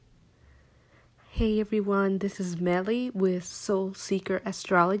Hey everyone, this is Melly with Soul Seeker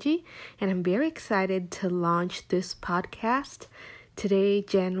Astrology, and I'm very excited to launch this podcast today,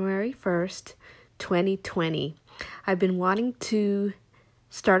 January 1st, 2020. I've been wanting to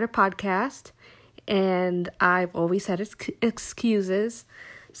start a podcast, and I've always had excuses,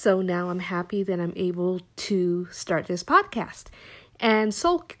 so now I'm happy that I'm able to start this podcast. And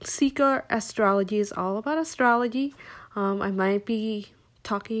Soul Seeker Astrology is all about astrology. I might be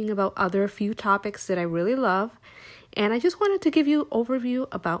talking about other few topics that I really love. And I just wanted to give you an overview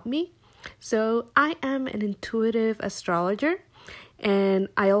about me. So I am an intuitive astrologer, and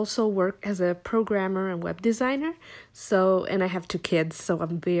I also work as a programmer and web designer. And I have 2 kids, so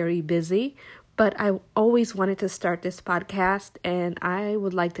I'm very busy. But I always wanted to start this podcast, and I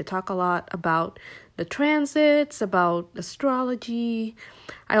would like to talk a lot about the transits, about astrology.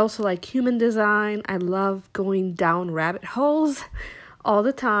 I also like human design. I love going down rabbit holes all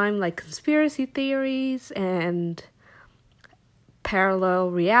the time, like conspiracy theories and parallel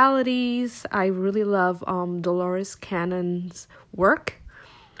realities. I really love Dolores Cannon's work,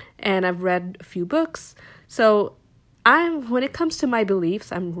 and I've read a few books. So when it comes to my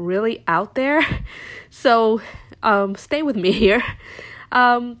beliefs, I'm really out there. So stay with me here.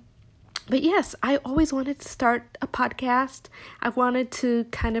 But yes, I always wanted to start a podcast. I wanted to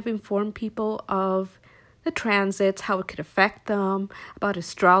kind of inform people of the transits, how it could affect them, about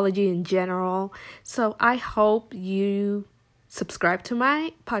astrology in general. So I hope you subscribe to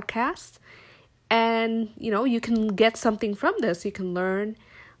my podcast, and you can get something from this. You can learn.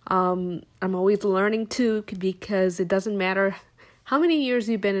 I'm always learning too, because it doesn't matter how many years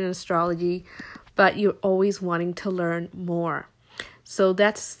you've been in astrology, but you're always wanting to learn more. So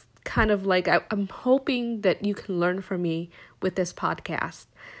that's kind of like I'm hoping that you can learn from me with this podcast.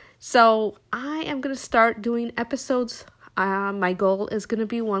 So I am going to start doing episodes. My goal is going to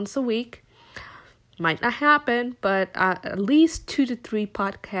be once a week. Might not happen, but at least 2 to 3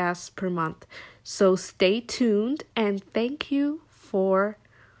 podcasts per month. So stay tuned, and thank you for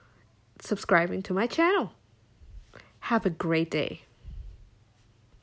subscribing to my channel. Have a great day.